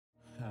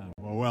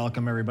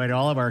welcome everybody,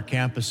 all of our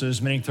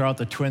campuses, many throughout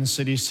the Twin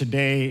Cities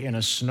today in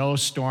a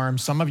snowstorm.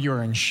 Some of you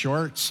are in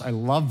shorts. I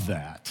love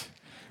that.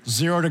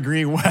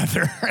 0-degree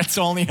weather. It's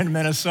only in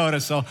Minnesota,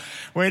 so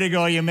way to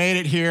go. You made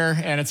it here,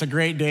 and it's a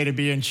great day to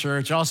be in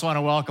church. I also want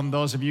to welcome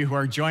those of you who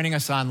are joining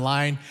us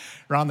online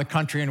around the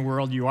country and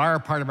world. You are a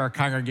part of our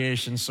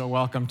congregation, so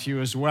welcome to you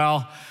as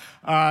well.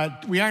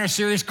 We are in a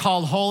series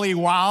called Holy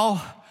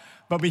Wow.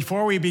 But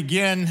before we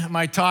begin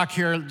my talk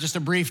here, just a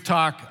brief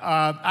talk,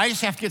 I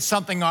just have to get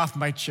something off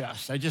my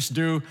chest. I just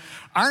do.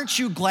 Aren't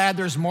you glad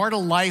there's more to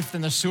life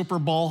than the Super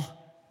Bowl?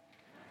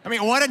 I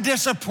mean, what a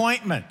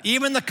disappointment.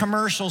 Even the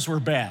commercials were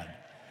bad.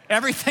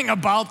 Everything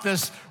about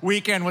this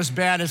weekend was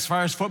bad as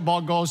far as football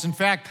goes. In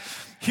fact,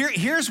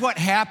 here's what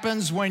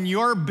happens when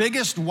your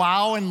biggest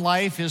wow in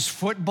life is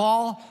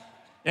football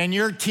and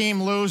your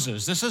team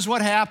loses. This is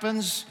what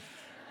happens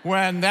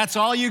when that's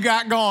all you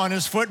got going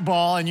is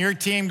football and your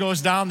team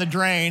goes down the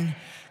drain.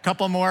 A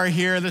couple more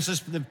here. This is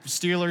the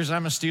Steelers.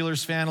 I'm a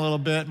Steelers fan a little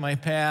bit in my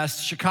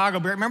past. Chicago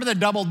Bears. Remember the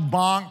double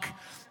bonk?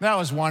 That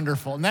was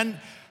wonderful. And then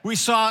we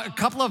saw a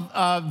couple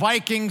of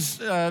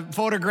Vikings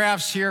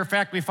photographs here. In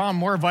fact, we found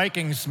more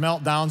Vikings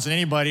meltdowns than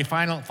anybody.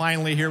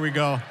 Finally, here we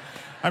go.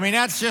 I mean,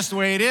 that's just the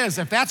way it is.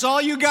 If that's all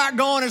you got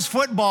going is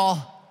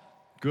football,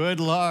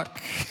 good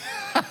luck.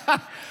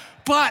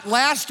 But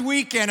last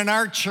weekend in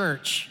our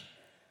church,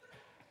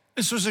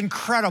 this was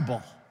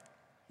incredible.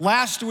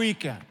 Last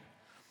weekend,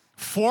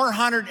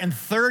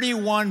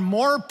 431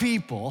 more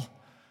people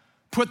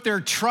put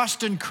their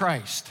trust in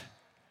Christ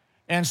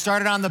and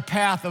started on the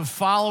path of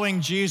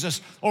following Jesus.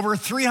 Over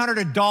 300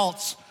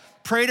 adults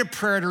prayed a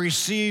prayer to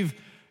receive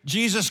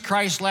Jesus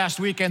Christ last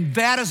weekend.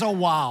 That is a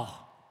wow.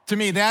 To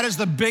me, that is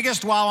the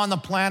biggest wow on the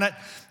planet.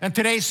 And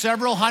today,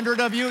 several hundred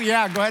of you, go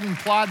ahead and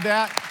applaud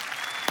that.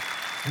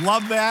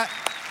 Love that.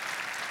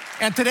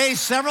 And today,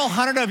 several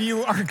hundred of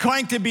you are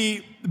going to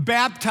be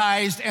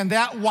baptized, and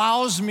that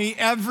wows me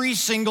every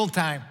single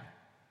time.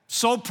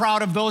 So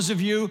proud of those of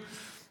you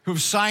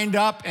who've signed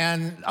up,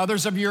 and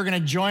others of you are going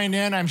to join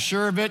in, I'm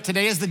sure of it.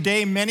 Today is the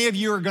day many of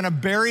you are going to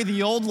bury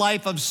the old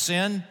life of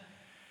sin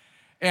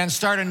and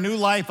start a new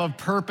life of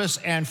purpose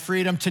and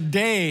freedom.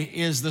 Today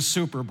is the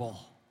Super Bowl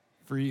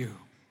for you.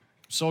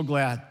 So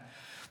glad.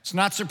 It's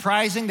not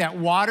surprising that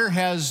water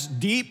has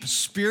deep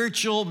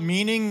spiritual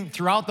meaning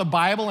throughout the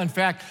Bible. In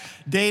fact,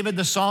 David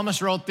the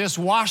psalmist wrote this: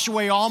 "Wash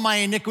away all my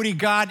iniquity,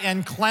 God,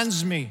 and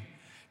cleanse me.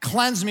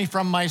 Cleanse me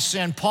from my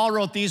sin." Paul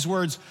wrote these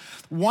words: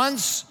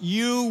 "Once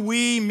you,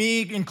 we,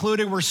 me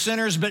included, were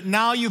sinners, but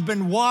now you've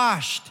been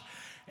washed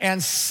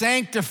and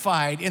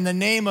sanctified in the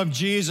name of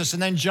Jesus."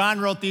 And then John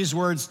wrote these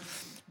words,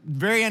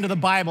 very end of the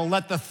Bible: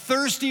 "Let the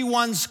thirsty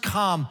ones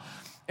come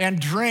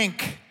and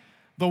drink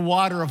the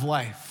water of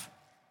life."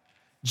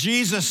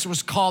 Jesus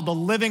was called the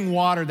living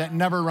water that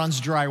never runs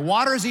dry.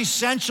 Water is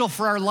essential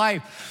for our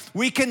life.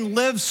 We can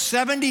live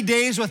 70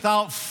 days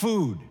without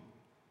food.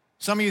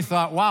 Some of you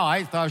thought, wow,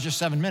 I thought it was just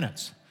 7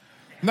 minutes.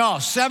 No,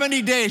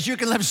 70 days. You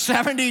can live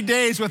 70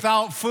 days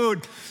without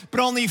food, but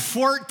only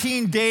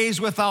 14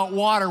 days without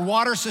water.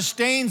 Water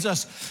sustains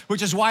us,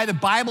 which is why the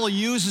Bible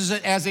uses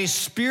it as a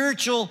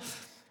spiritual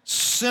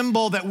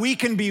symbol that we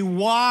can be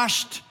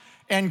washed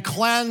and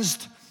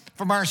cleansed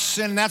from our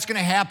sin. And that's going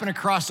to happen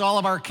across all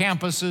of our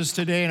campuses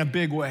today in a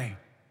big way.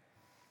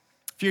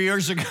 A few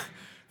years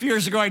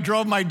ago, I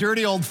drove my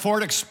dirty old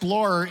Ford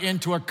Explorer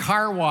into a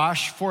car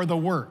wash for The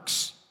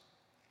Works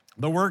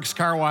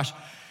car wash.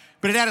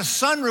 But it had a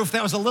sunroof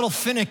that was a little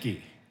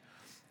finicky,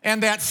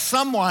 and that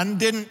someone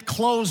didn't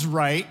close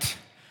right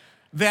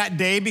that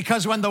day,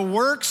 because when The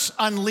Works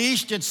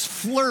unleashed its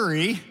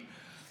flurry,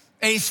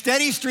 a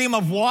steady stream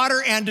of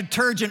water and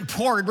detergent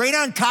poured right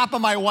on top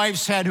of my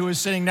wife's head, who was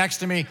sitting next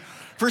to me.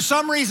 For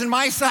some reason,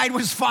 my side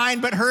was fine,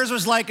 but hers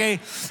was like a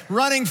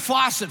running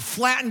faucet,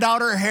 flattened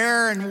out her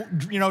hair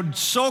and,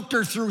 soaked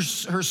her through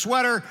her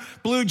sweater,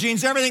 blue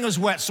jeans, everything was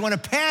wet. So in a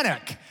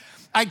panic,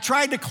 I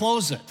tried to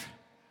close it,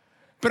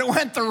 but it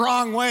went the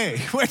wrong way,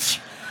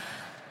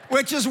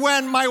 which is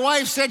when my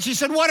wife said,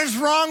 "What is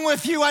wrong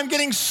with you? I'm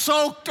getting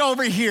soaked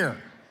over here."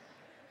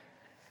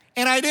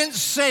 And I didn't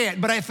say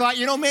it, but I thought,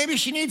 maybe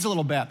she needs a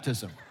little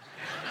baptism.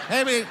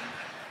 Maybe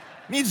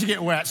needs to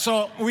get wet.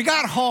 So we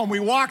got home,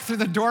 we walked through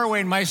the doorway,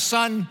 and my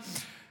son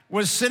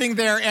was sitting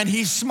there, and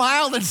he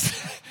smiled and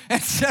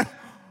said,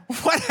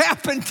 "What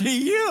happened to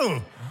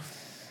you?"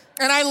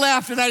 And I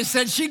laughed, and I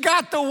said, "She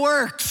got the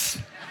works,"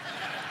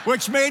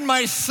 which made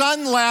my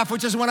son laugh,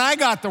 which is when I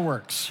got the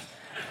works.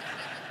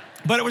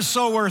 But it was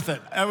so worth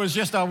it. It was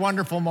just a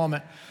wonderful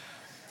moment.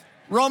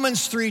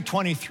 Romans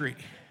 3:23.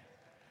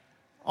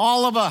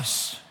 All of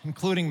us,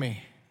 including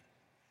me,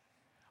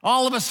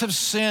 all of us have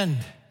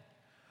sinned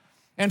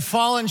and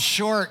fallen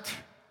short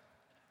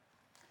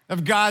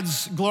of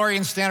God's glory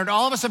and standard.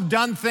 All of us have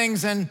done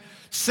things and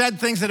said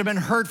things that have been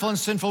hurtful and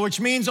sinful, which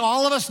means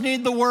all of us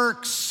need the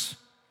works.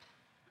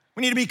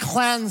 We need to be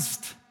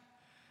cleansed.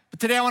 But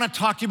today I want to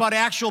talk to you about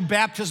actual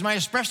baptism. I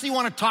especially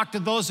want to talk to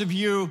those of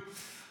you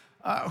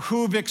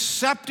who've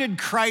accepted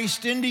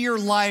Christ into your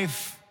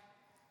life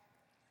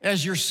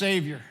as your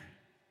Savior.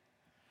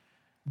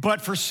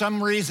 but for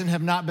some reason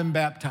have not been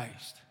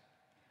baptized.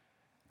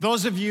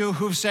 Those of you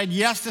who've said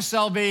yes to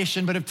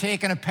salvation but have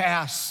taken a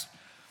pass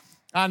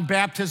on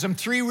baptism,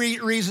 three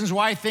reasons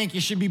why I think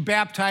you should be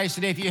baptized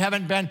today if you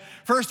haven't been.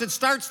 First, it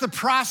starts the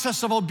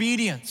process of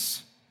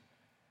obedience.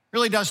 It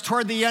really does.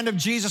 Toward the end of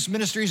Jesus'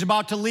 ministry, he's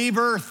about to leave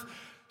earth.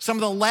 Some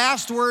of the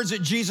last words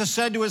that Jesus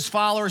said to his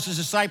followers, his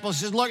disciples,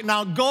 he says, look,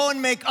 now go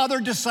and make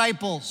other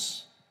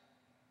disciples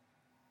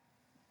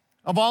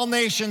of all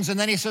nations. And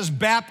then he says,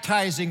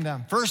 baptizing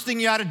them. First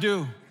thing you ought to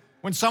do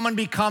when someone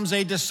becomes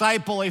a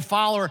disciple, a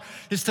follower,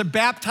 is to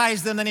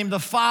baptize them in the name of the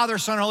Father,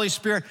 Son, and Holy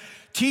Spirit,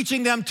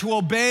 teaching them to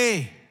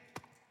obey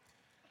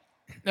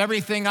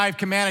everything I've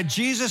commanded.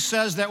 Jesus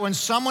says that when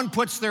someone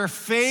puts their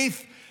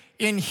faith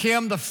in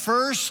him, the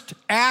first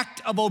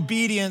act of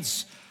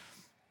obedience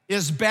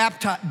is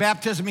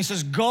baptism. He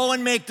says, go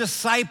and make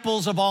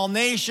disciples of all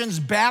nations,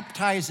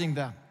 baptizing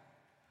them.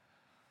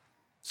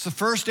 It's the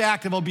first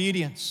act of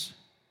obedience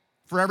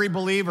for every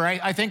believer.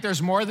 I think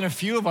there's more than a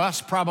few of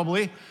us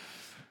probably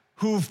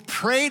who've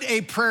prayed a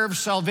prayer of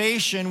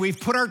salvation. We've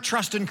put our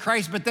trust in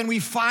Christ, but then we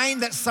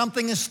find that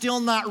something is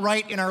still not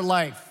right in our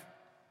life.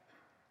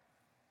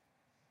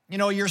 You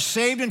know, you're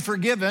saved and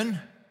forgiven.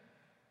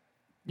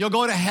 You'll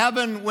go to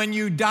heaven when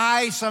you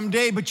die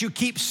someday, but you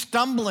keep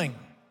stumbling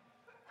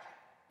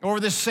over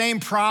the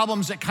same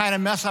problems that kind of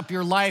mess up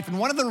your life. And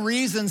one of the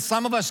reasons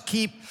some of us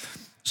keep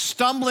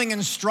stumbling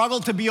and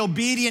struggle to be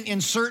obedient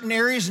in certain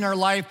areas in our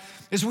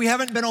life is we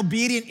haven't been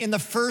obedient in the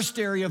first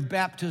area of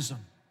baptism.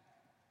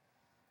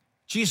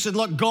 Jesus said,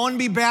 look, go and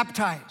be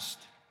baptized.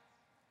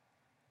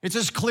 It's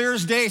as clear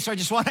as day, so I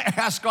just want to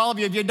ask all of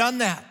you, have you done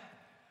that?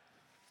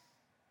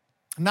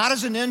 Not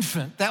as an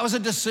infant. That was a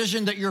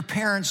decision that your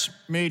parents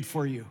made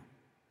for you.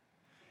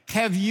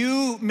 Have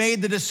you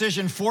made the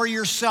decision for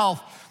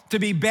yourself to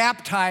be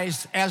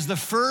baptized as the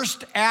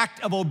first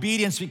act of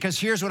obedience? Because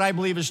here's what I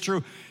believe is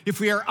true. If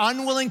we are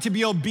unwilling to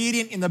be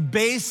obedient in the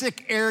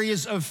basic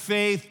areas of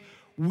faith,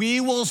 we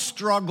will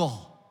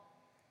struggle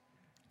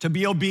to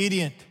be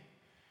obedient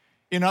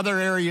in other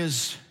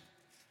areas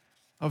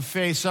of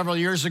faith. Several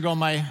years ago,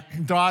 my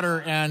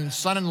daughter and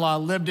son-in-law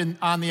lived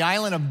on the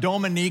island of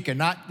Dominica,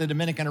 not the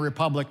Dominican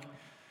Republic.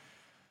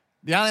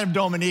 The island of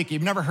Dominica,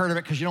 you've never heard of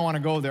it because you don't want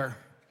to go there.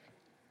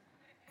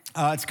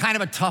 It's kind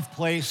of a tough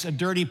place, a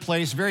dirty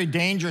place, very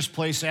dangerous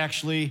place,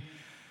 actually.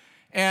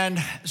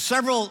 And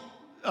several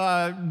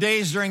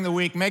days during the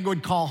week, Meg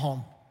would call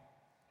home.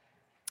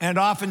 And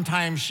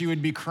oftentimes she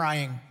would be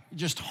crying,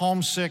 just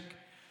homesick,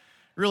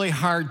 really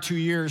hard 2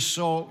 years.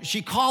 So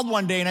she called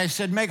one day and I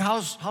said, Meg,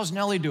 how's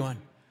Nellie doing?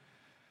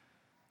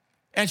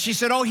 And she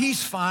said, oh,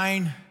 he's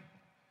fine.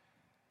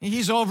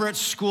 He's over at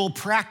school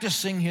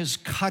practicing his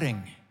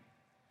cutting.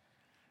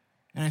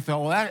 And I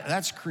thought, well,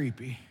 that's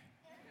creepy.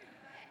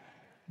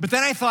 But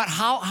then I thought,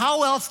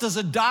 how else does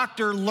a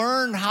doctor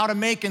learn how to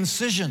make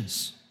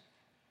incisions?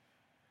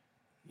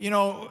 You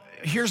know,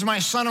 here's my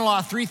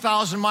son-in-law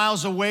 3,000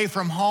 miles away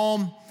from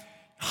home,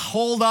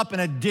 holed up in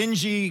a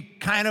dingy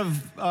kind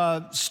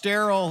of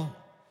sterile,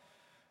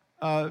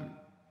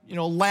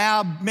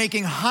 lab,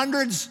 making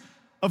hundreds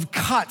of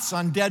cuts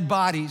on dead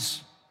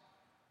bodies,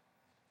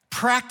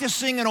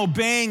 practicing and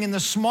obeying in the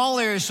small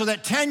areas so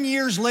that 10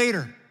 years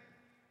later,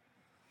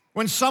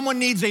 when someone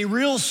needs a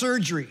real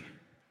surgery,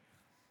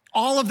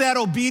 all of that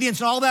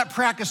obedience and all that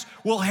practice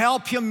will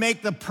help him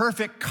make the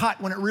perfect cut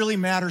when it really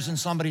matters in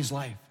somebody's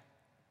life.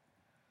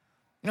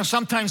 You know,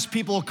 sometimes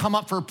people will come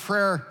up for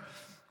prayer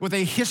with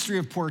a history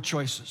of poor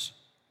choices.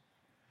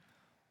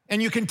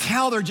 And you can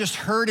tell they're just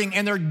hurting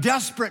and they're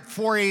desperate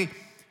for a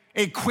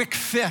quick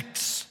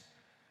fix.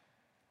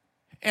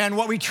 And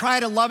what we try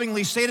to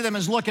lovingly say to them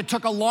is, look, it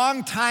took a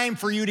long time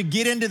for you to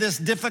get into this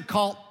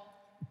difficult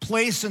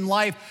place in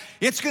life.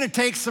 It's going to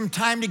take some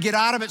time to get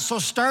out of it, so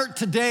start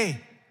today.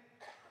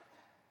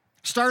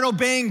 Start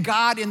obeying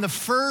God in the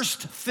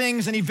first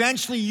things, and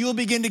eventually you'll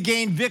begin to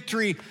gain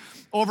victory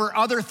over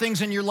other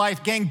things in your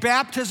life. Gang,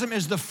 baptism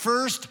is the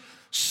first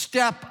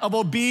step of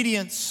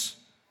obedience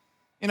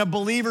in a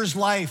believer's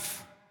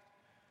life,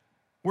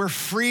 where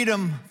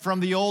freedom from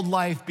the old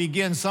life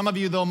begins. Some of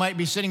you, though, might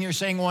be sitting here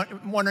saying,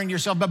 wondering to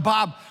yourself, but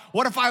Bob,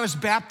 what if I was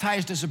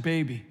baptized as a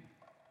baby?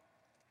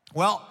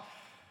 Well,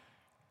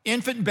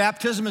 infant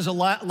baptism is a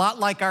lot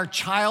like our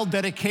child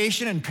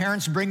dedication, and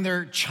parents bring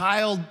their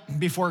child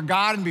before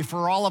God and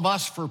before all of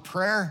us for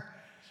prayer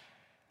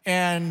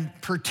and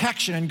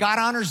protection, and God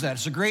honors that.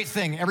 It's a great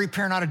thing. Every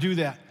parent ought to do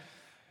that.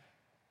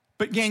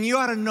 But gang, you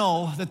ought to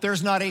know that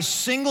there's not a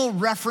single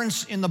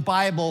reference in the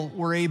Bible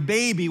where a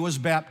baby was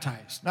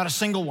baptized. Not a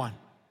single one.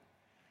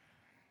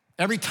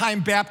 Every time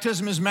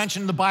baptism is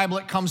mentioned in the Bible,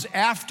 it comes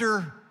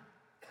after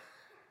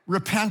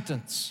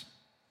repentance.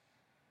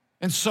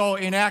 And so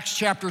in Acts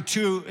chapter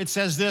 2, it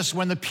says this: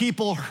 when the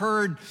people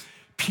heard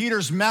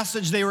Peter's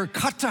message, they were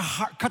cut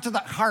to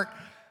the heart.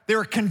 They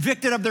were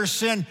convicted of their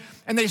sin.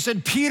 And they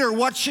said, Peter,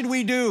 what should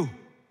we do?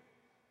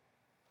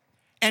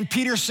 And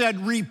Peter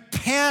said,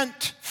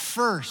 repent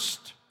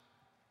first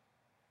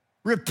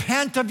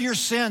Repent of your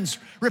sins.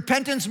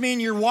 Repentance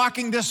means you're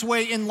walking this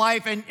way in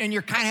life and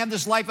you're kind of have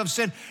this life of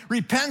sin.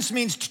 Repentance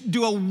means to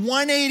do a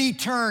 180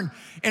 turn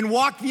and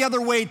walk the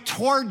other way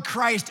toward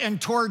Christ and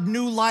toward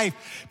new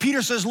life.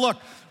 Peter says, look,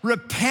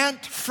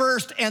 repent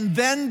first and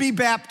then be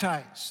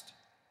baptized.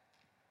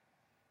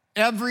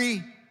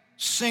 Every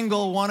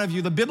single one of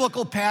you. The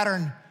biblical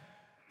pattern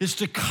is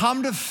to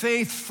come to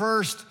faith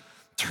first,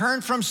 turn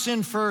from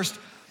sin first,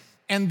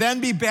 and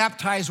then be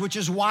baptized, which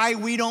is why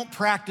we don't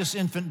practice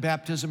infant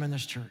baptism in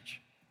this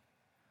church.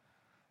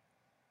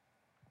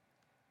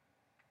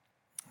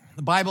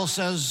 The Bible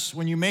says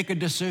when you make a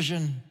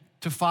decision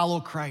to follow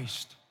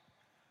Christ,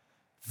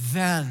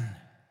 then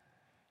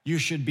you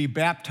should be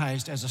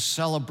baptized as a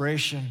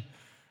celebration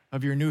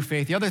of your new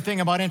faith. The other thing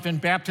about infant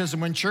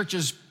baptism, when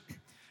churches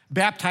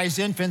baptize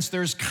infants,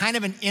 there's kind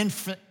of an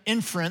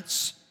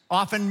inference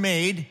often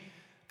made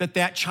that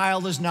that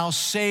child is now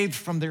saved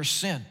from their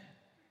sin.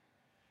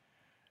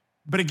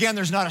 But again,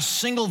 there's not a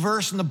single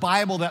verse in the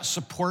Bible that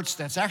supports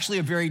that. It's actually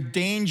a very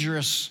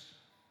dangerous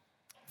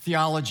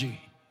theology,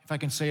 if I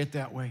can say it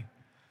that way.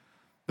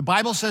 The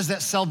Bible says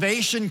that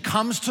salvation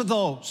comes to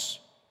those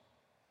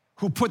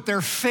who put their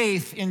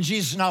faith in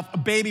Jesus. Now, if a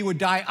baby would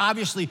die,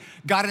 obviously,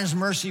 God in his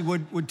mercy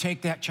would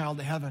take that child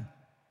to heaven.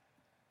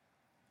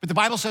 But the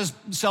Bible says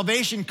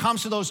salvation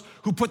comes to those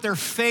who put their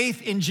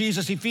faith in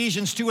Jesus.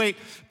 Ephesians 2:8,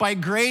 by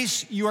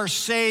grace you are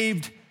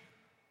saved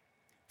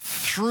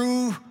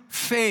through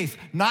faith,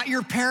 not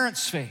your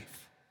parents'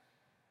 faith,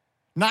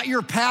 not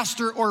your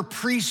pastor or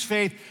priest's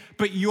faith,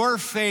 but your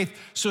faith.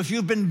 So if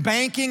you've been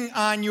banking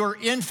on your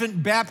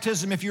infant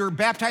baptism, if you were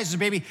baptized as a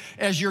baby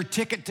as your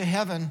ticket to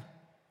heaven,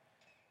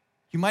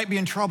 you might be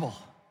in trouble.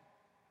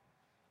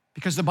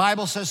 Because the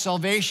Bible says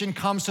salvation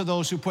comes to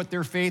those who put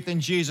their faith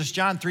in Jesus.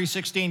 John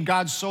 3:16,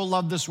 God so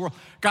loved this world.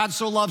 God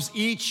so loves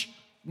each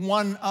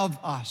one of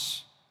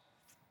us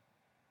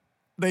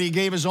that he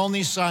gave his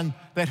only son,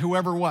 that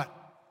whoever what?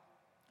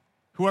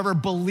 Whoever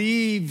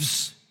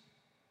believes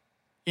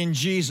in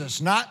Jesus,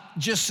 not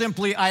just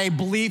simply I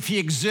believe he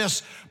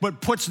exists,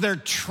 but puts their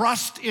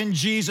trust in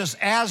Jesus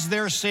as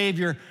their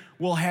Savior,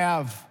 will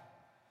have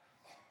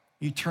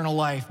eternal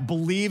life.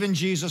 Believe in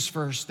Jesus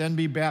first, then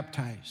be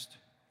baptized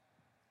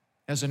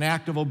as an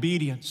act of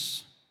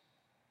obedience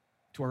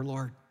to our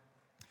Lord.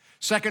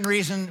 Second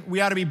reason we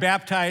ought to be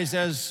baptized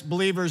as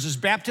believers is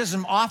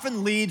baptism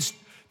often leads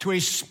to a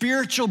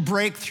spiritual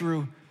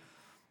breakthrough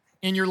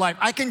in your life.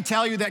 I can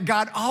tell you that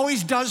God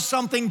always does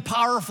something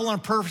powerful in a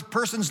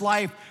person's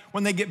life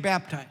when they get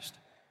baptized.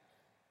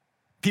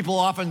 People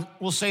often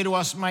will say to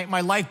us,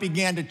 my life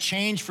began to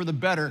change for the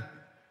better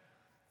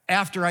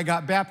after I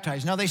got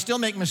baptized. Now, they still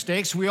make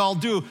mistakes, we all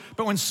do,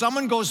 but when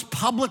someone goes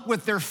public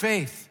with their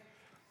faith,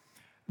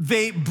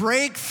 they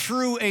break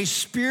through a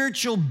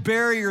spiritual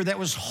barrier that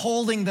was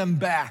holding them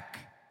back.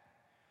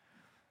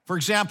 For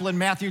example, in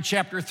Matthew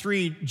chapter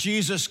 3,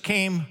 Jesus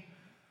came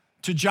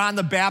to John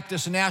the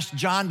Baptist and asked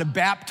John to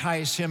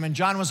baptize him. And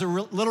John was a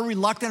little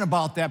reluctant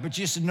about that, but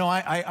Jesus said, no,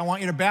 I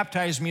want you to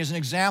baptize me as an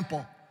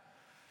example.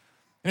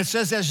 And it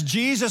says, as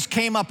Jesus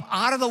came up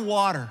out of the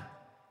water,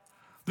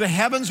 the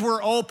heavens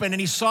were open,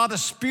 and he saw the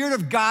Spirit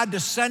of God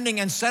descending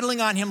and settling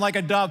on him like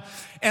a dove.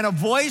 And a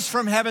voice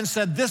from heaven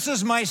said, this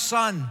is my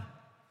Son,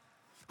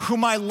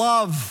 whom I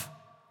love.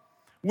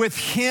 With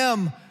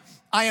him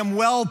I am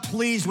well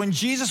pleased. When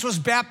Jesus was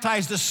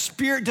baptized, the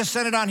Spirit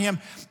descended on him,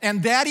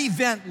 and that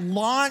event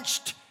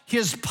launched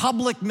his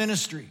public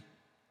ministry.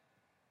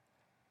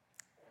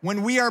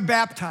 When we are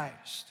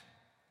baptized,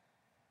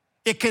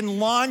 it can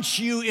launch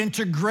you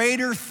into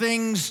greater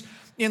things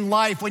in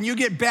life. When you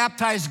get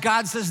baptized,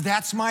 God says,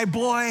 that's my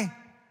boy,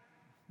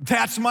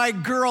 that's my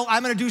girl.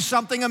 I'm gonna do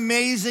something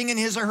amazing in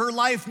his or her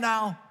life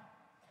now.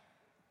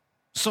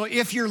 So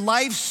if your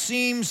life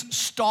seems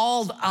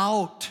stalled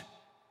out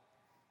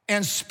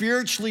and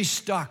spiritually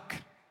stuck,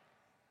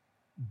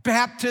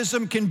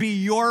 baptism can be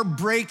your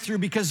breakthrough,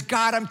 because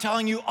God, I'm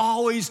telling you,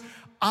 always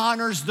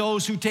honors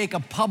those who take a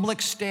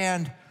public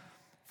stand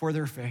for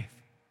their faith.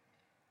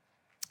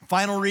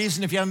 Final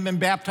reason, if you haven't been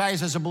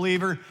baptized as a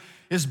believer,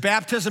 is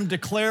baptism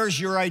declares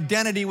your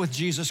identity with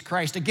Jesus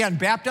Christ. Again,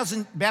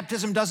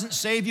 baptism doesn't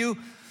save you.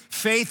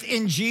 Faith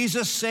in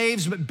Jesus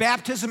saves, but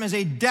baptism is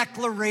a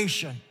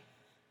declaration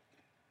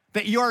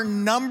that your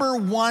number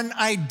one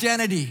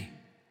identity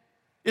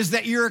is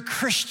that you're a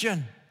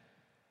Christian,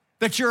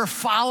 that you're a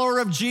follower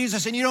of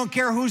Jesus, and you don't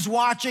care who's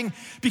watching,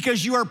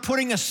 because you are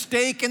putting a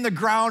stake in the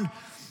ground,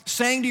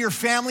 saying to your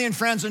family and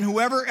friends and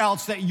whoever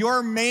else that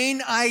your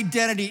main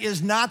identity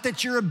is not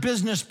that you're a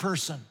business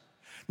person,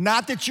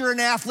 not that you're an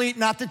athlete,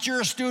 not that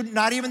you're a student,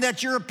 not even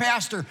that you're a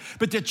pastor,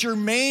 but that your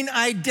main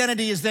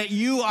identity is that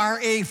you are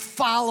a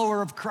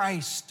follower of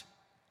Christ.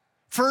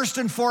 First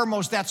and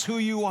foremost, that's who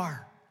you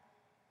are.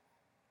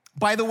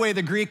 By the way,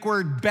 the Greek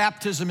word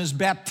baptism is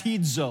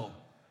baptizo,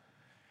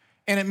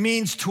 and it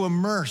means to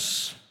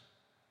immerse,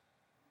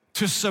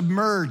 to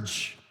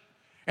submerge.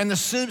 And the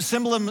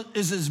symbolism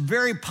is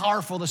very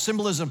powerful, the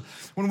symbolism.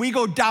 When we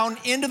go down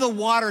into the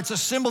water, it's a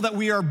symbol that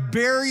we are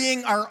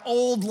burying our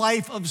old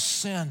life of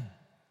sin.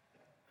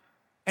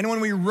 And when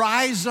we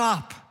rise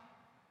up,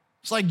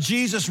 it's like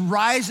Jesus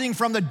rising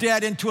from the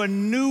dead into a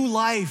new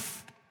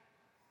life.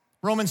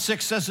 Romans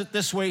 6 says it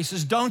this way. He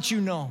says, don't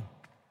you know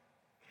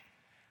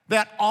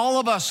that all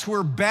of us who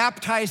are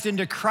baptized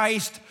into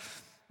Christ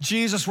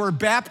Jesus were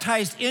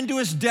baptized into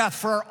his death,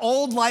 for our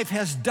old life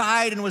has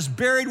died and was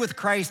buried with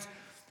Christ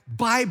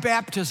by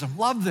baptism.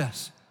 Love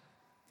this.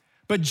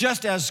 But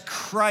just as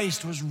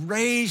Christ was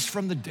raised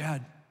from the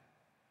dead,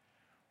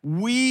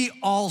 we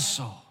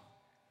also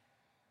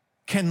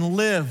can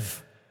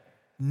live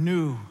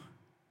new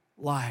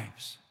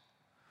lives.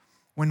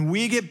 When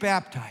we get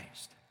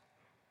baptized,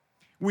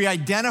 we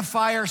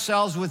identify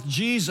ourselves with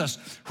Jesus,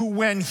 who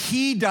when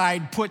he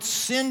died, put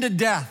sin to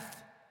death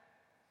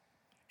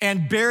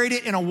and buried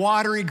it in a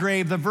watery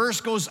grave. The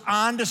verse goes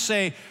on to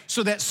say,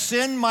 so that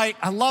sin might,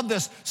 I love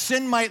this,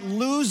 sin might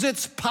lose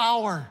its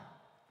power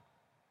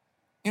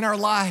in our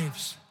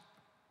lives.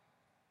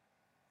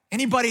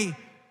 Anybody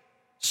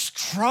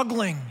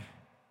struggling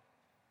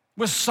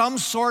with some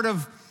sort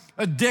of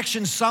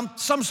addiction, some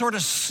sort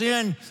of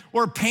sin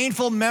or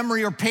painful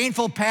memory or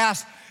painful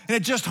past, and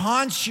it just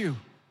haunts you,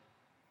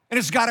 and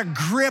it's got a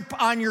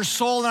grip on your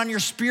soul and on your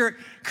spirit,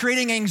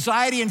 creating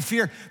anxiety and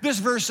fear. This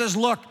verse says,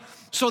 look,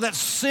 so that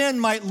sin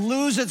might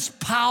lose its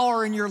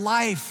power in your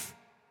life.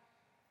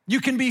 You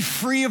can be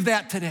free of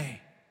that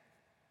today.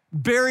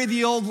 Bury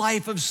the old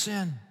life of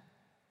sin.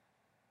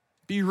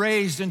 Be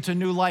raised into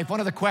new life. One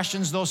of the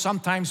questions, though,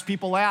 sometimes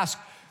people ask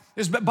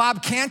is, but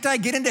Bob, can't I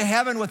get into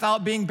heaven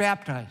without being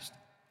baptized?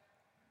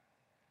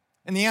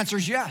 And the answer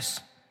is yes.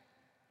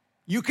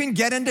 You can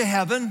get into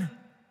heaven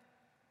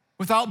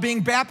without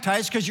being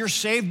baptized because you're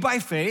saved by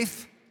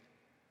faith.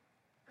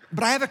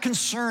 But I have a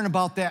concern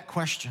about that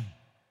question.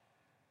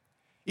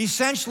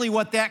 Essentially,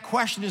 what that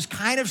question is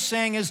kind of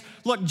saying is,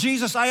 look,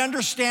 Jesus, I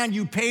understand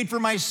you paid for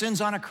my sins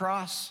on a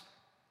cross.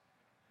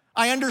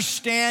 I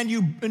understand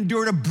you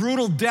endured a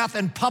brutal death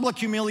and public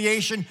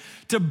humiliation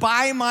to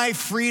buy my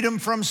freedom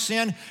from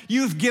sin.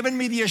 You've given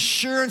me the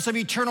assurance of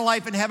eternal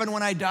life in heaven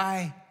when I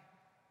die.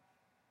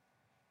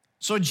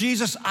 So,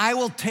 Jesus, I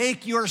will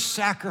take your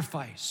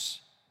sacrifice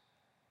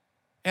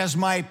as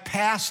my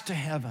pass to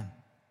heaven.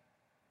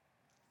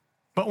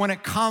 But when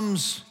it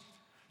comes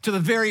to the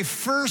very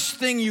first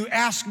thing you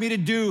ask me to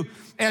do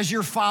as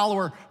your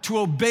follower, to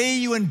obey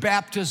you in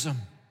baptism,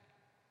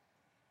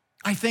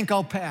 I think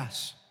I'll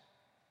pass.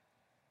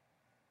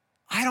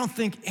 I don't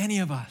think any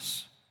of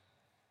us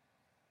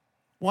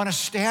want to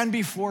stand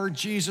before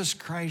Jesus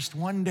Christ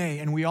one day,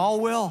 and we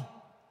all will,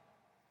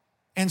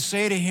 and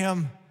say to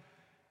him,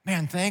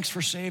 man, thanks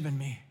for saving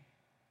me.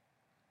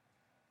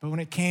 But when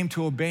it came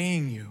to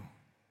obeying you,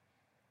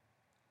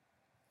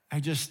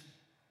 I just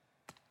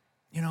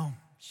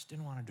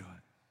didn't want to do it.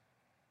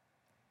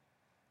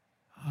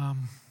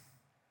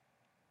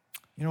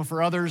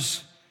 For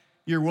others,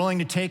 you're willing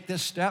to take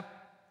this step,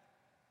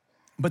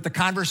 but the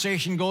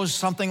conversation goes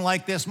something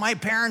like this. My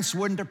parents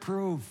wouldn't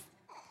approve.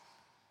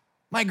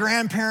 My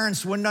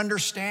grandparents wouldn't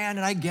understand,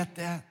 and I get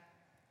that.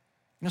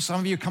 Some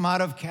of you come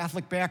out of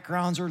Catholic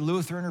backgrounds or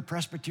Lutheran or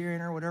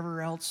Presbyterian or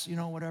whatever else,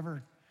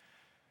 whatever,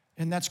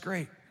 and that's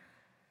great.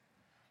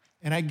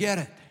 And I get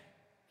it.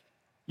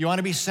 You want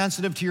to be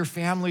sensitive to your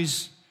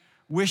family's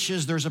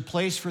wishes, there's a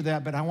place for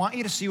that, but I want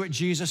you to see what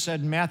Jesus said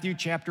in Matthew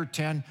chapter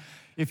 10.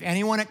 If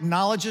anyone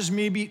acknowledges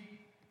me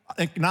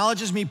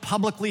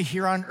publicly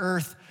here on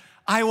earth,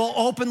 I will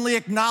openly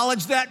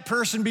acknowledge that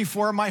person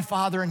before my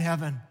Father in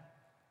heaven.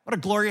 What a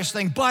glorious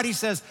thing. But he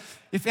says,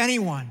 if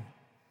anyone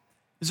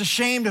is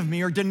ashamed of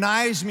me or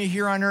denies me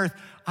here on earth,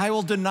 I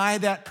will deny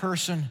that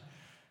person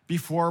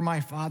before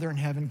my Father in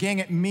heaven. Gang,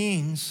 it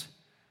means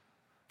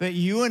that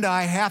you and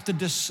I have to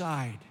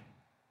decide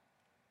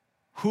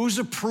whose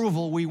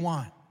approval we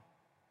want.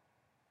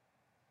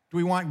 Do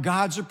we want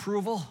God's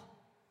approval,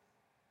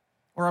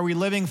 or are we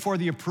living for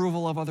the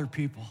approval of other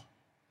people?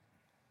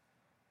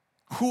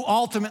 Who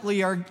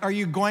ultimately are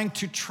you going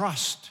to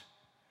trust?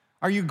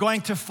 Are you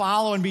going to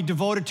follow and be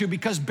devoted to?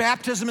 Because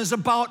baptism is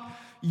about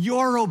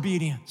your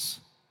obedience.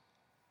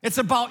 It's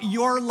about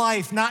your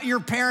life, not your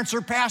parents'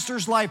 or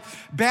pastor's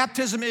life.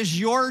 Baptism is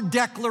your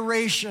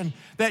declaration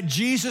that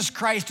Jesus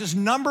Christ is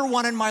number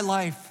one in my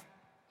life.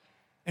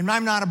 And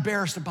I'm not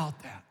embarrassed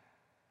about that.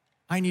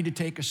 I need to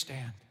take a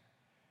stand,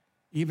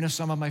 even if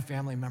some of my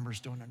family members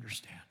don't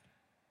understand.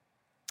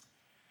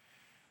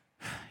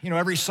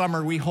 Every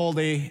summer we hold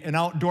an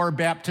outdoor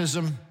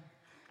baptism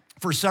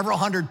for several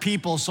hundred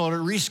people, so to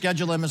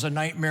reschedule them is a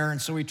nightmare, and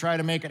so we try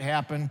to make it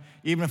happen,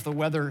 even if the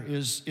weather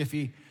is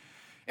iffy.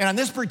 And on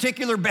this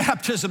particular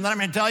baptism that I'm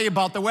going to tell you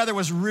about, the weather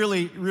was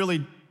really,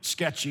 really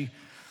sketchy.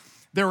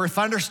 There were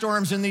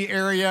thunderstorms in the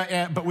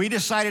area, but we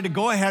decided to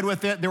go ahead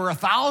with it. There were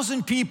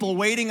 1,000 people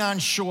waiting on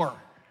shore,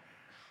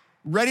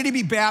 ready to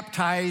be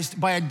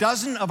baptized by a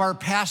dozen of our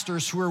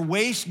pastors who were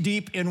waist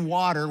deep in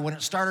water when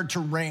it started to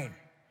rain.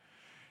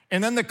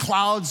 And then the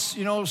clouds,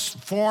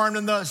 formed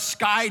and the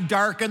sky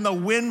darkened, the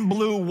wind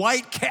blew,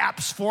 white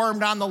caps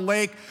formed on the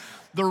lake.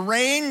 The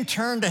rain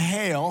turned to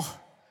hail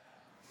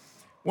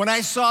when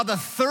I saw the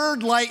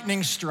third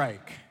lightning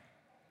strike.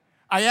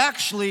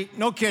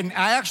 no kidding,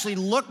 I actually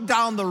looked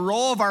down the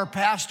row of our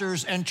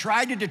pastors and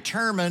tried to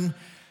determine,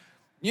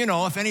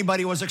 if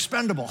anybody was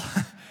expendable.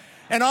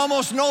 And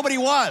almost nobody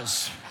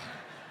was.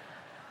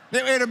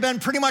 It would have been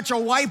pretty much a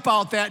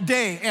wipeout that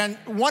day. And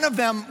one of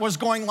them was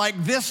going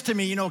like this to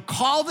me,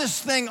 call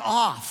this thing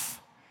off.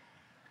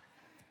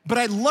 But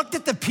I looked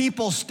at the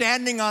people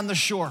standing on the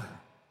shore,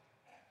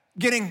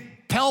 getting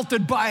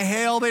pelted by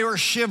hail. They were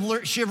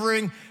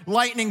shivering,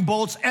 lightning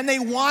bolts, and they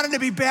wanted to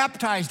be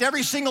baptized,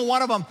 every single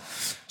one of them.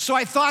 So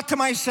I thought to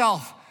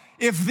myself,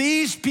 if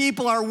these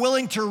people are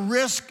willing to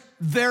risk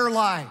their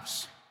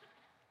lives,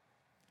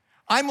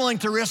 I'm willing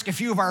to risk a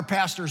few of our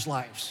pastors'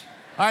 lives.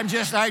 I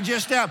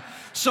just am.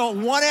 So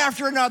one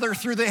after another,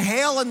 through the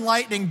hail and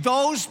lightning,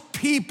 those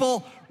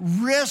people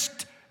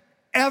risked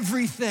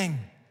everything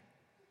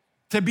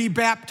to be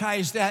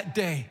baptized that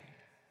day.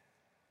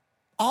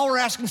 All we're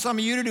asking some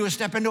of you to do is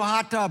step into a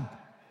hot tub.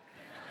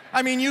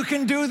 I mean, you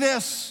can do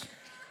this.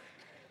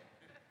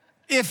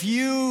 If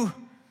you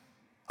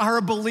are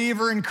a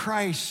believer in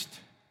Christ,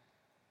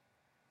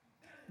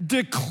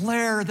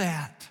 declare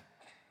that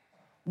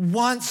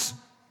once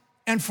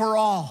and for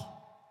all,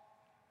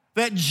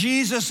 that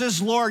Jesus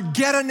is Lord.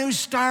 Get a new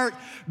start,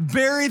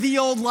 bury the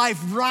old life,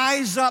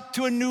 rise up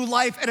to a new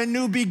life and a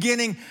new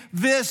beginning.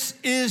 This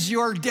is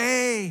your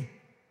day.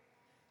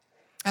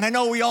 And I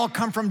know we all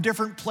come from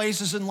different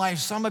places in life.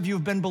 Some of you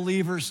have been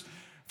believers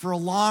for a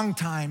long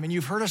time, and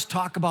you've heard us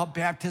talk about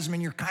baptism,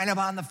 and you're kind of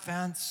on the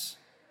fence.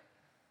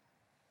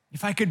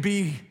 If I could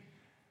be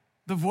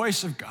the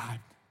voice of God,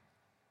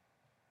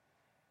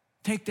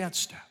 take that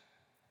step.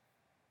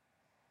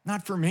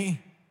 Not for me.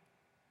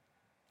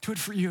 Do it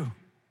for you.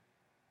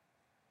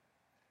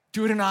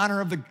 Do it in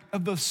honor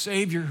of the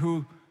Savior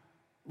who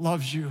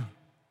loves you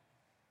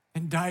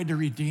and died to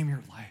redeem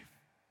your life.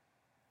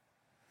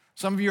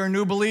 Some of you are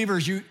new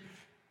believers.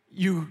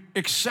 You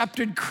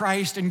accepted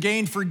Christ and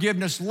gained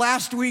forgiveness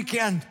last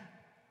weekend.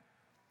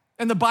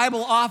 In the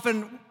Bible,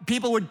 often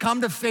people would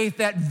come to faith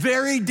that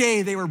very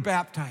day they were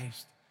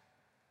baptized.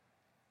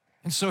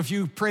 And so if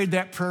you prayed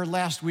that prayer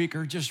last week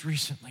or just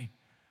recently,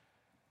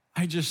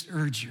 I just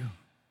urge you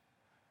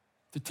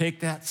to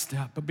take that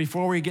step. But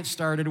before we get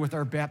started with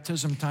our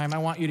baptism time, I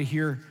want you to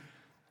hear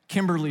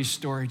Kimberly's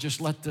story. Just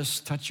let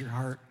this touch your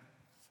heart.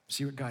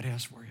 See what God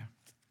has for you.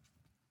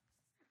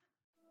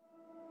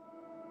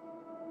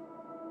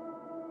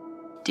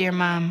 Dear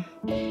Mom,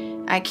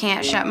 I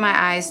can't shut my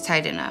eyes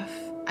tight enough.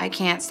 I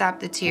can't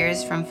stop the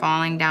tears from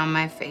falling down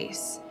my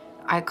face.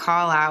 I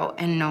call out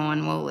and no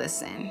one will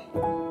listen.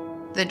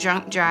 The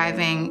drunk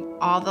driving,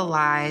 all the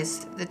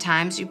lies, the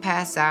times you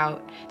pass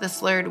out, the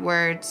slurred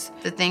words,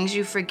 the things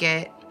you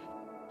forget.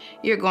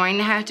 You're going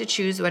to have to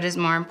choose what is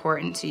more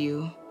important to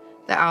you,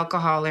 the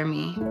alcohol or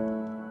me.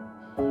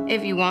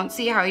 If you won't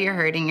see how you're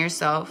hurting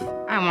yourself,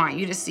 I want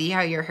you to see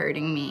how you're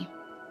hurting me.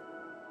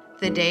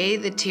 The day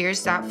the tears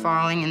stop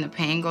falling and the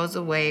pain goes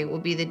away will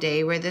be the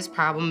day where this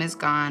problem is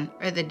gone,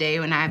 or the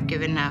day when I've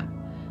given up.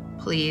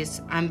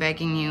 Please, I'm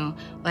begging you,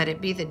 let it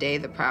be the day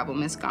the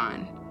problem is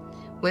gone.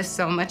 With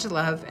so much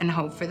love and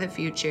hope for the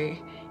future,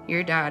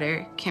 your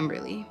daughter,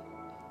 Kimberly.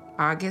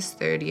 August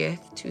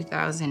 30th,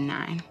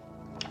 2009.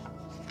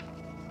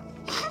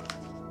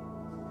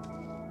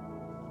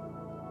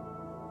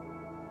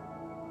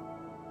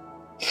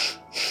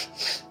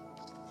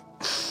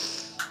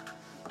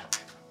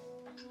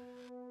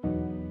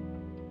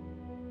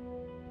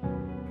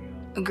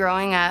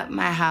 Growing up,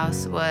 my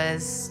house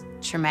was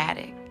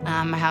traumatic.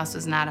 My house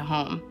was not a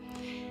home.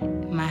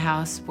 My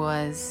house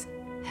was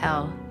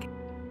hell.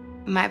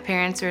 My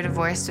parents were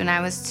divorced when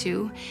I was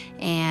 2,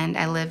 and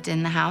I lived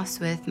in the house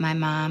with my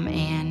mom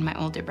and my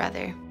older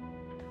brother.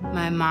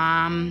 My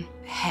mom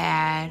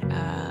had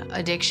an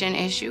addiction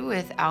issue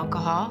with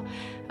alcohol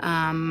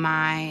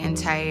my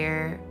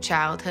entire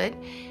childhood,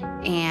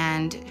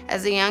 and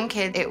as a young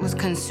kid, it was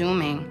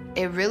consuming.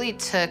 It really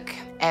took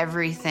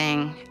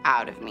everything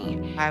out of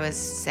me. I was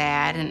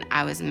sad and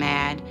I was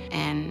mad,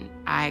 and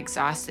I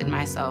exhausted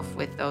myself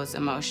with those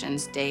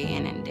emotions day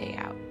in and day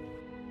out.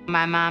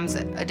 My mom's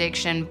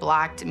addiction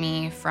blocked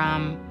me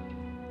from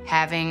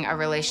having a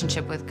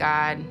relationship with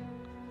God,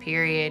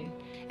 period,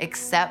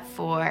 except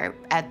for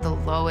at the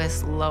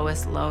lowest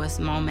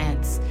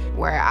moments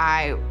where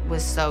I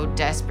was so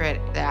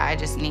desperate that I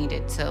just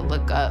needed to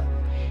look up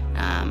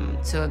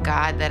to a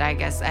God that I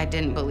guess I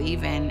didn't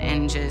believe in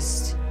and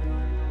just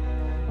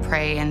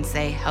pray and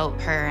say, help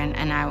her,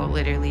 and I will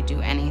literally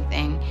do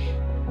anything.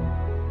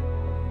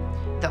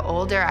 The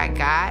older I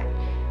got,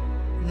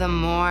 the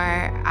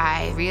more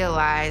I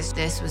realized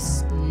this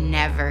was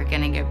never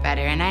gonna get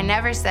better. And I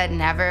never said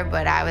never,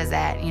 but I was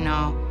at, a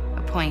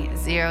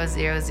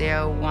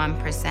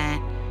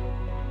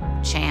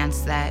 0.0001%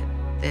 chance that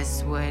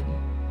this would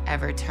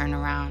ever turn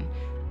around.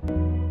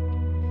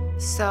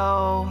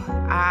 So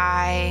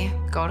I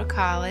go to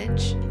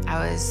college.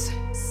 I was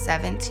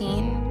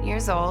 17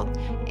 years old,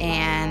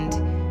 and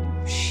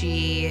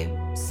she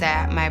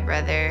sat my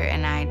brother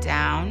and I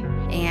down,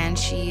 and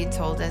she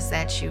told us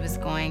that she was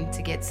going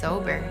to get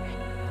sober.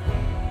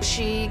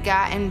 She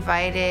got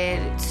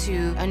invited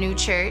to a new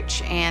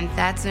church, and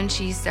that's when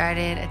she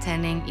started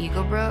attending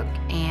Eagle Brook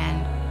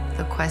and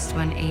the Quest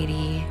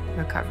 180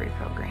 recovery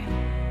program.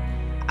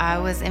 I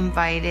was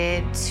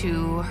invited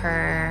to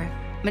her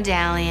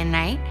medallion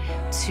night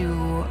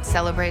to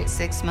celebrate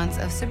 6 months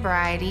of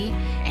sobriety,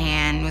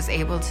 and was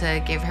able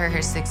to give her her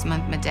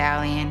 6-month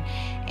medallion.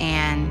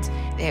 And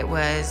it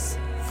was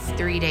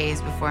 3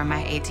 days before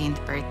my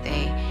 18th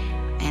birthday,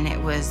 and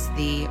it was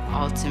the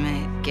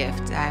ultimate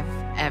gift I've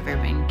ever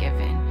been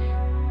given.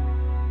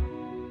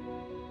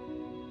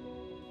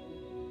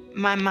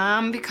 My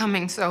mom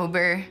becoming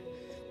sober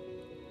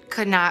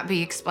could not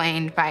be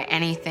explained by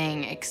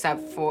anything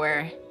except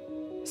for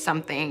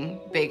something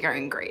bigger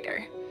and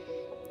greater.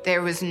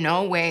 There was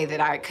no way that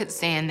I could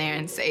stand there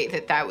and say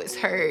that that was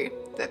her,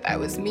 that that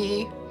was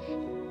me.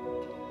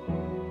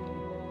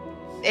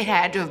 It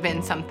had to have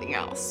been something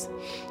else.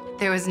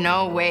 There was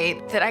no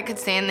way that I could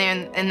stand there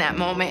in that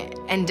moment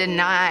and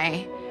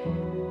deny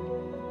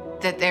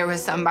that there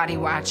was somebody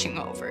watching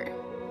over.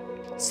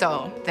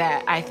 So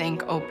that, I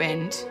think,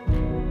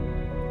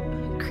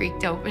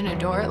 creaked open a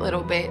door a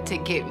little bit to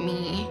get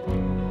me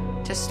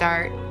to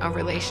start a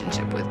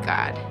relationship with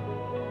God.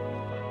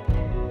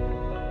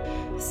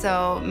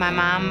 So my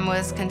mom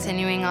was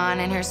continuing on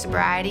in her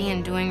sobriety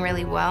and doing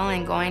really well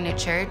and going to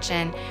church,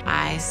 and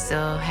I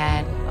still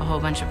had a whole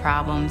bunch of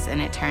problems,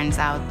 and it turns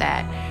out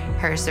that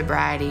her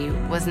sobriety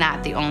was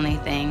not the only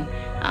thing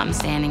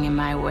standing in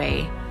my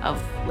way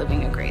of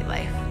living a great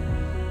life.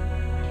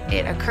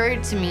 It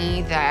occurred to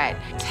me that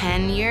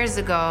 10 years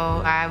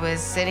ago, I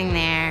was sitting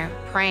there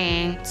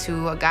praying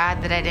to a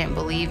God that I didn't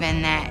believe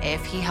in, that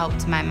if he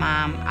helped my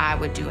mom, I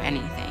would do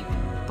anything.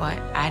 But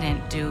I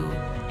didn't do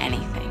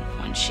anything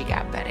when she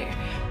got better.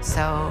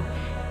 So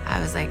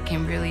I was like,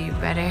 Kimberly, you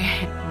better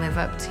live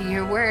up to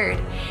your word,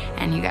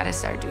 and you gotta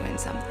start doing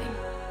something.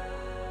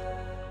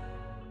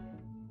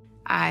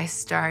 I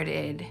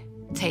started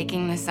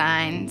taking the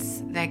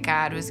signs that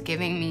God was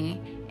giving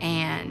me,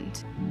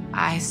 and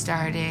I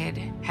started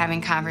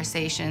having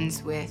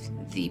conversations with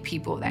the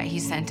people that he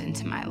sent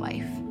into my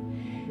life.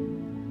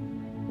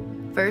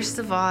 First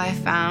of all, I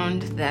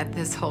found that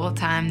this whole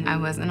time I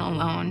wasn't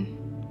alone.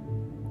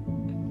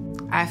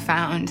 I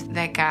found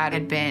that God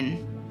had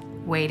been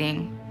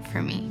waiting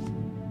for me.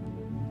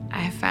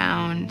 I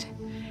found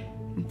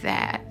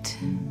that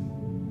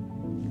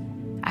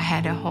I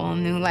had a whole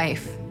new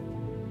life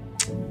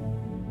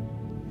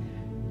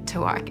to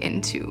walk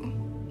into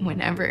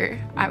whenever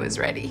I was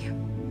ready.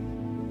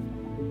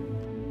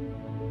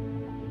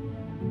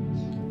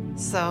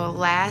 So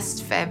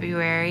last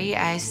February,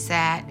 I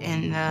sat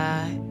in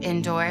the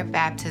indoor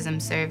baptism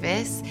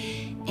service,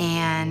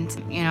 and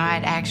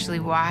I'd actually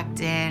walked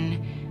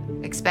in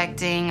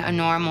expecting a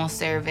normal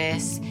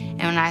service,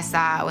 and when I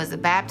saw it was a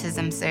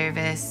baptism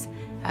service,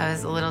 I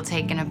was a little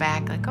taken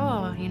aback, like,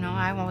 oh,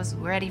 I was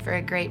ready for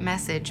a great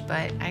message,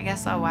 but I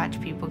guess I'll watch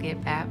people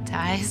get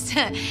baptized.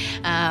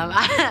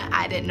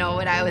 I didn't know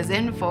what I was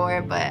in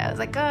for, but I was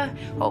like,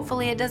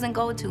 hopefully it doesn't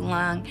go too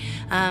long.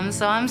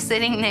 So I'm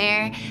sitting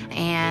there,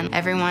 and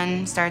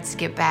everyone starts to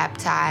get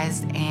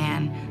baptized,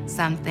 and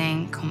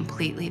something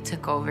completely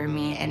took over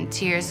me, and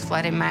tears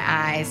flooded my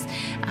eyes,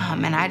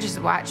 and I just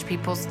watched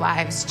people's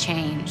lives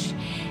change.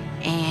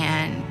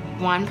 And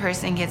one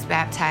person gets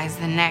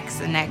baptized, the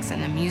next,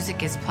 and the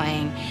music is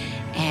playing,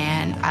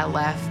 and I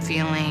left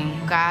feeling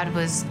God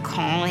was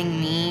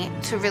calling me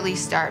to really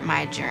start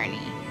my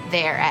journey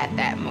there at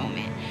that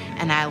moment.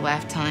 And I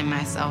left telling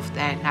myself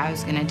that I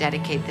was gonna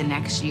dedicate the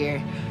next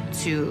year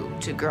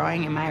to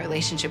growing in my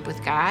relationship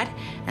with God,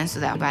 and so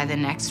that by the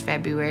next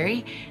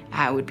February,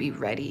 I would be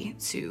ready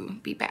to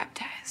be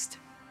baptized.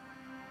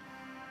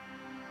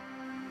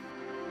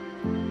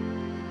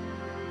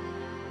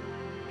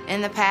 In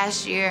the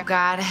past year,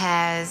 God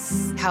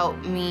has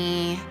helped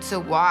me to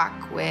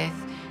walk with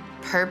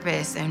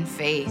purpose and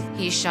faith.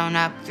 He's shown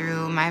up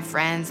through my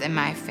friends and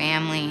my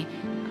family.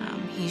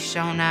 He's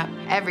shown up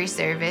every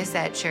service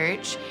at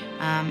church,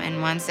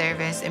 and one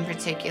service in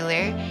particular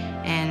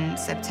in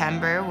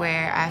September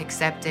where I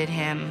accepted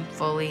him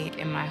fully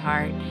in my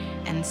heart.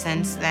 And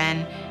since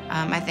then,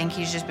 I think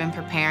he's just been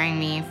preparing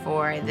me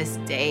for this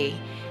day.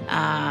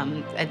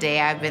 A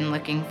day I've been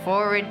looking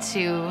forward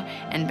to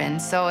and been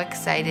so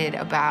excited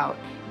about.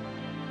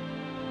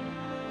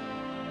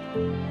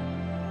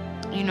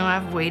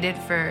 I've waited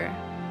for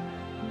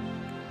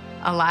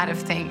a lot of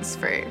things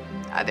for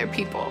other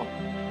people.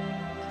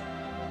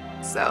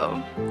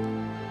 So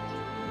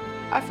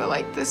I feel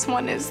like this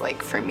one is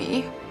like for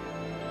me.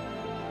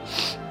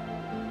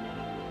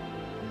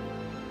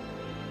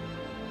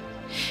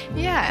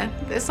 Yeah,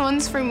 this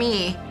one's for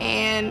me.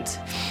 And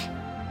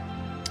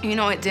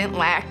it didn't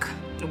lack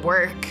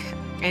work.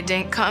 It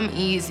didn't come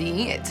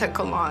easy. It took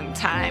a long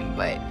time,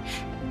 but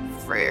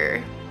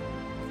for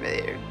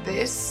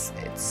this,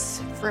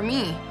 it's for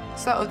me.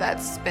 So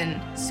that's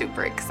been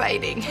super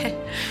exciting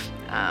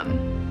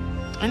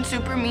and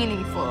super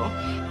meaningful.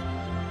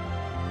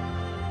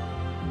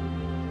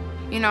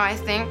 I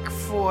think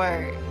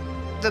for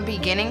The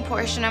beginning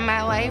portion of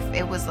my life,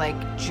 it was like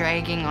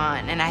dragging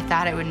on, and I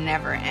thought it would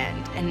never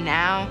end. And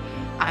now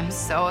I'm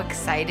so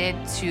excited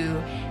to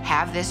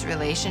have this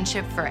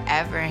relationship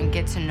forever and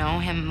get to know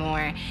him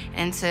more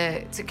and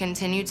to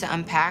continue to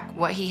unpack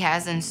what he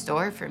has in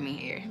store for me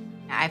here.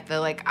 I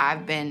feel like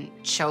I've been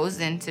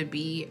chosen to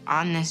be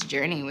on this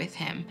journey with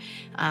him.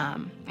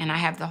 And I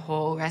have the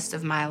whole rest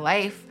of my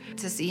life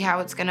to see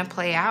how it's gonna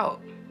play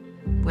out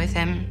with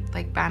him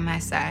like by my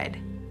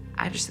side.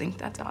 I just think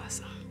that's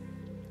awesome.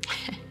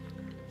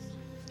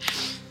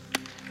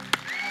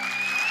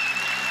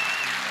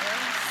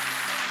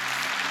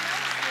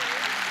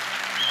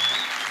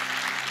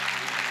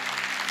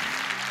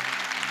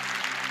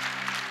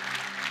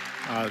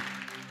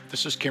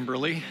 This is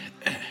Kimberly,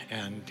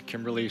 and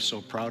Kimberly is so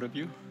proud of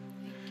you.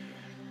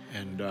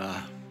 And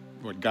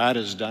what God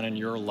has done in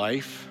your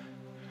life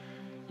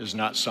is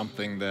not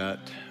something that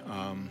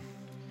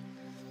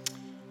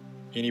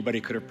anybody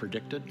could have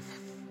predicted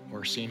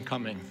or seen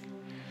coming.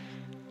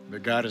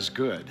 But God is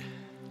good.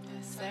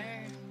 Yes, sir.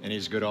 And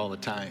he's good all the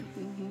time,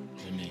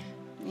 isn't he?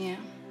 Yeah.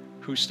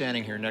 Who's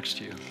standing here next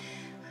to you?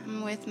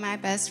 I'm with my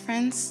best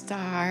friend,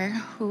 Star,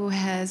 who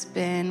has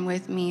been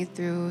with me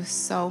through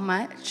so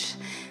much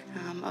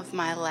of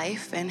my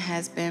life and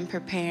has been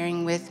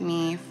preparing with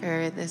me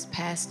for this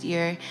past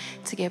year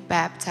to get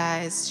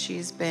baptized.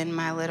 She's been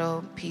my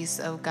little piece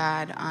of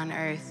God on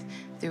earth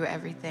through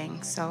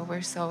everything. So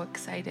we're so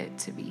excited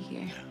to be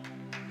here.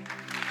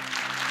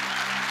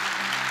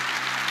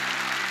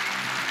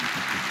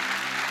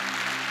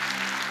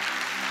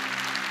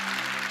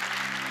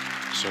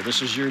 So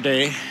this is your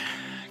day,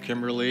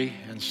 Kimberly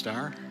and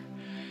Star,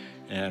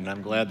 and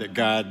I'm glad that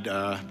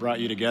God brought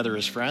you together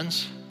as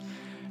friends,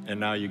 and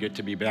now you get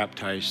to be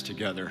baptized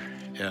together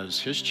as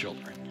his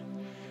children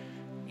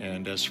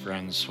and as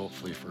friends,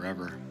 hopefully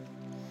forever.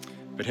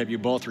 But have you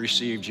both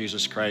received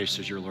Jesus Christ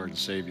as your Lord and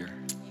Savior?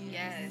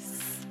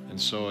 Yes. And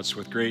so it's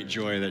with great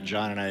joy that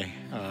John and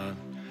I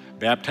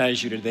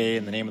baptize you today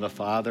in the name of the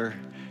Father,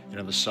 and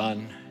of the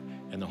Son,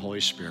 and the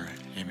Holy Spirit.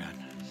 Amen.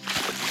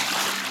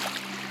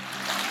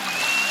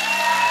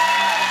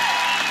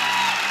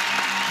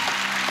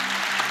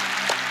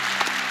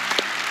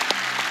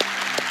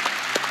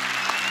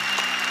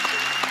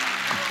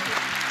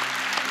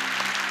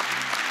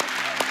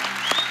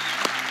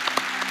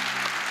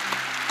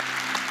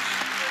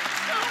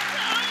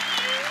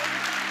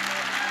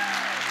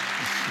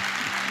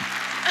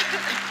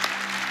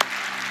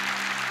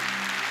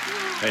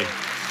 Hey.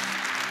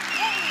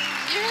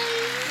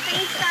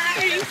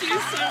 Thank you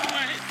so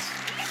much.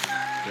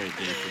 Great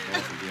day for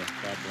both of you.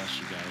 God bless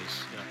you guys.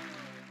 Yeah.